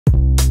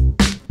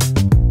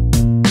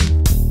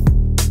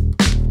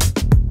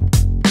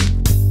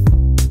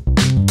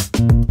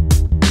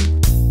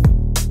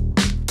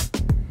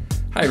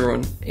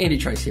Andy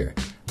Trice here.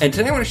 And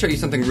today I want to show you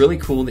something really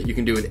cool that you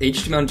can do with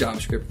HTML and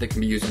JavaScript that can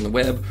be used on the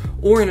web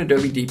or in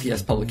Adobe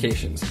DPS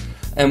publications.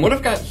 And what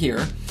I've got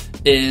here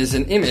is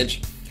an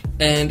image,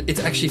 and it's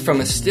actually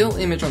from a still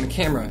image on the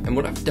camera. And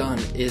what I've done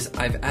is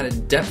I've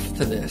added depth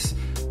to this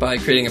by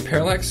creating a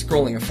parallax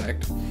scrolling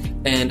effect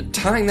and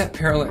tying that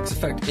parallax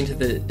effect into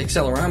the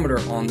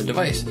accelerometer on the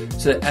device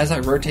so that as I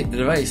rotate the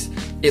device,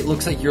 it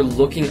looks like you're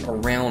looking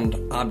around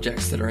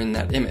objects that are in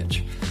that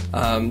image.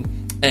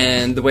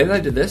 And the way that I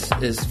did this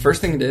is, first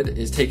thing I did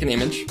is take an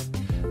image,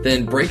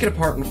 then break it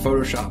apart in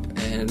Photoshop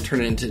and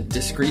turn it into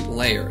discrete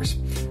layers,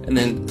 and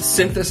then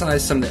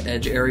synthesize some of the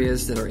edge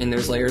areas that are in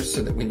those layers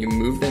so that when you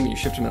move them, you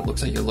shift them, it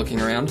looks like you're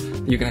looking around,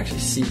 you can actually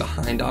see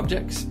behind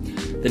objects.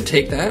 Then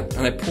take that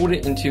and I pulled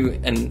it into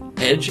an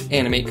edge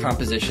animate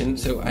composition.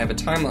 So I have a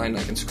timeline,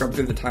 I can scrub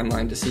through the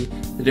timeline to see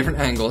the different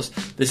angles.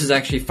 This is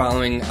actually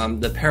following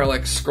the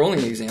parallax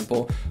scrolling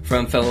example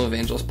from fellow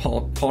evangelist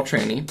Paul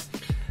Tranny.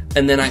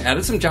 And then I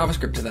added some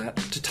JavaScript to that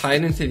to tie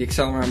it into the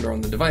accelerometer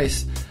on the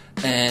device.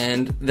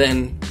 And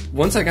then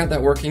once I got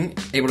that working,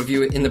 able to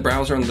view it in the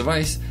browser on the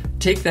device,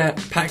 take that,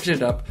 package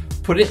it up,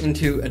 put it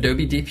into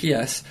Adobe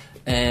DPS,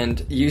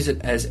 and use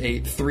it as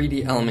a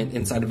 3D element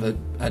inside of a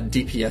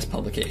DPS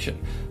publication.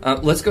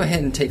 Let's go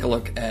ahead and take a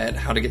look at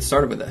how to get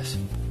started with this.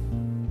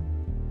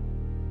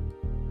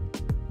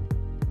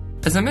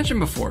 As I mentioned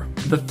before,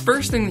 the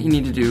first thing that you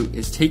need to do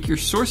is take your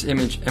source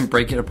image and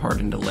break it apart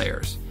into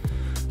layers.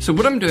 So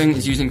what I'm doing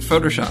is using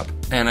Photoshop,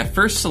 and I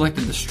first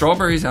selected the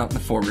strawberries out in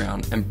the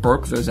foreground and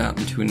broke those out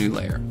into a new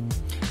layer.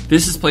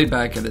 This is played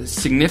back at a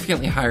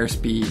significantly higher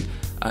speed,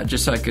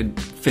 just so I could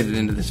fit it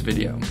into this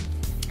video.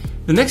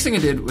 The next thing I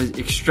did was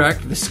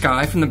extract the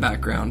sky from the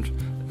background,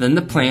 then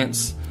the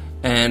plants,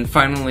 and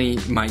finally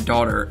my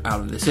daughter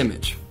out of this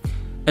image.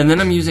 And then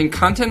I'm using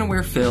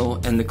content-aware fill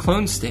and the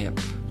clone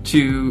stamp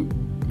to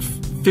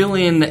fill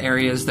in the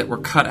areas that were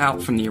cut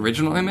out from the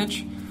original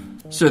image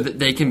so that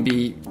they can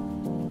be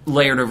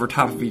layered over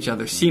top of each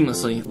other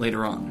seamlessly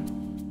later on.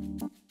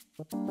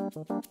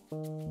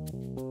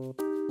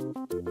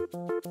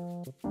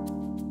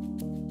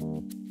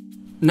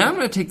 Now I'm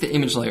going to take the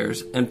image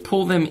layers and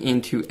pull them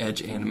into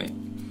Edge Animate.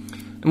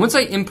 And once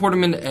I import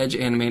them into Edge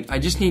Animate, I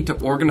just need to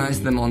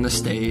organize them on the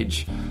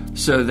stage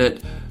so that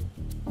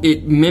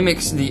it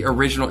mimics the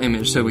original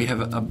image. So we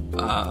have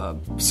a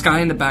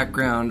sky in the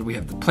background, we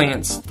have the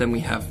plants, then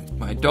we have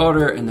my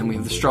daughter, and then we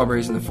have the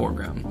strawberries in the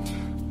foreground.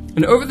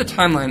 And over the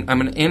timeline,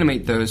 I'm going to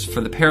animate those for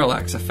the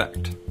parallax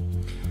effect.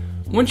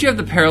 Once you have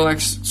the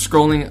parallax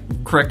scrolling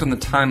correct on the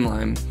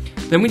timeline,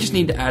 then we just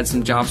need to add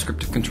some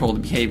JavaScript to control the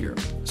behavior.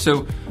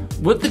 So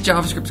what the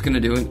JavaScript is going to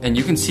do, and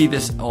you can see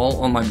this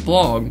all on my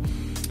blog,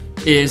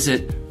 is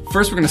that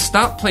first we're going to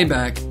stop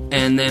playback,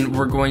 and then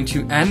we're going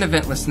to add an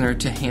event listener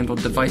to handle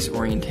device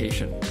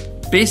orientation.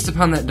 Based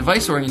upon that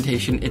device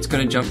orientation, it's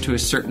going to jump to a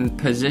certain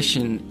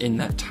position in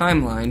that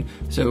timeline,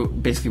 so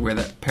basically where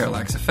that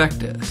parallax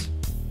effect is.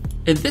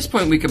 At this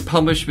point we could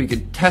publish, we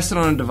could test it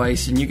on a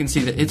device, and you can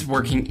see that it's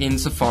working in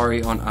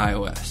Safari on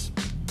iOS.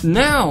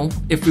 Now,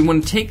 if we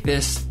want to take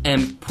this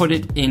and put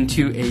it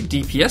into a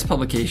DPS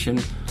publication,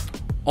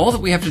 all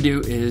that we have to do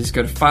is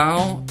go to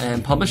File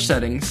and Publish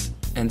Settings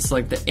and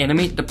select the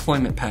Animate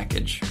Deployment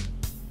Package.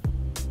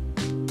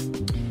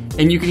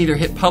 And you can either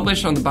hit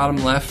Publish on the bottom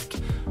left,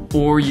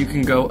 or you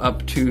can go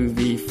up to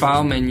the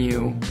File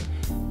menu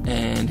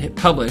and hit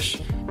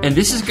Publish, and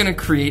this is going to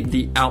create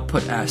the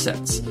output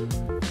assets.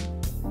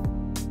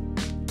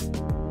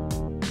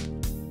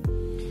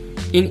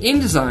 In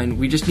InDesign,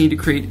 we just need to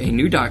create a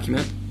new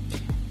document,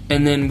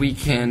 and then we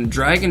can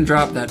drag and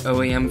drop that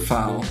OAM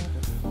file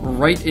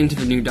right into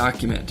the new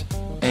document.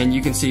 And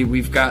you can see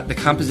we've got the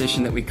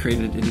composition that we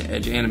created in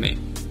Edge Animate.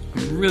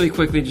 I'm really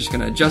quickly just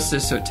going to adjust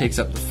this so it takes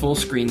up the full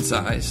screen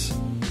size.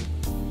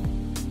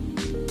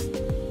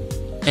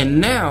 And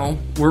now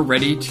we're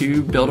ready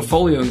to build a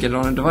folio and get it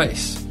on a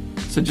device.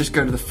 So just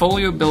go to the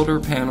Folio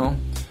Builder panel,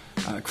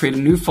 create a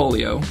new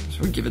folio.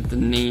 So we give it the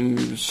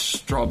name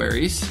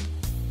Strawberries.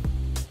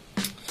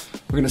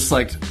 We're going to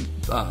select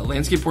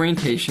landscape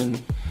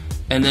orientation,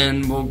 and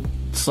then we'll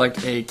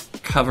select a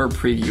cover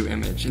preview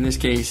image. In this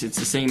case, it's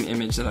the same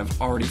image that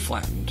I've already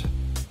flattened.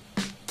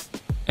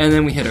 And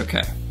then we hit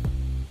OK.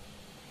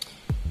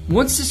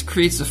 Once this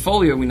creates a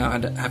folio, we now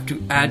have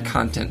to add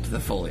content to the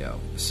folio.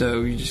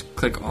 So you just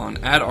click on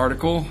Add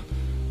Article,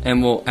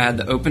 and we'll add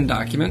the open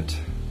document.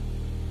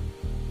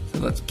 So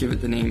let's give it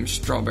the name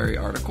Strawberry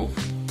Article.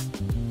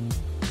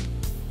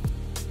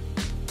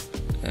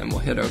 And we'll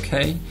hit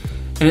OK.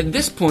 And at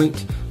this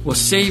point, we'll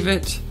save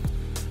it,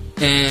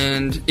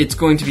 and it's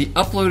going to be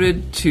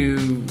uploaded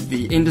to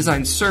the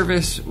InDesign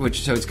service,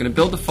 so it's going to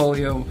build the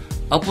folio,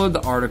 upload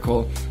the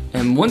article,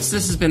 and once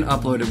this has been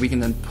uploaded, we can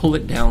then pull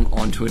it down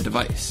onto a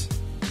device.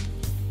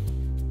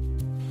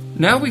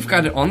 Now we've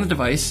got it on the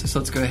device, so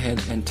let's go ahead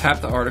and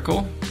tap the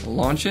article,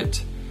 launch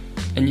it,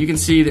 and you can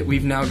see that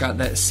we've now got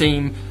that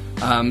same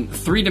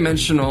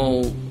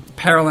three-dimensional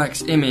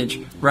parallax image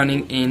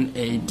running in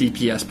a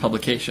DPS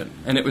publication,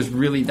 and it was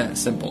really that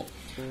simple.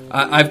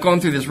 I've gone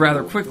through this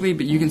rather quickly,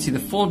 but you can see the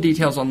full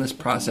details on this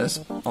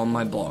process on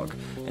my blog.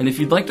 And if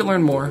you'd like to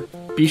learn more,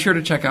 be sure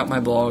to check out my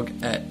blog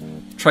at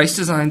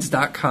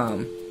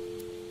tricedesigns.com.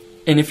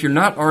 And if you're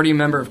not already a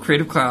member of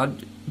Creative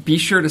Cloud, be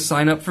sure to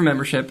sign up for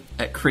membership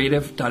at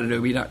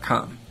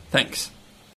creative.adobe.com. Thanks.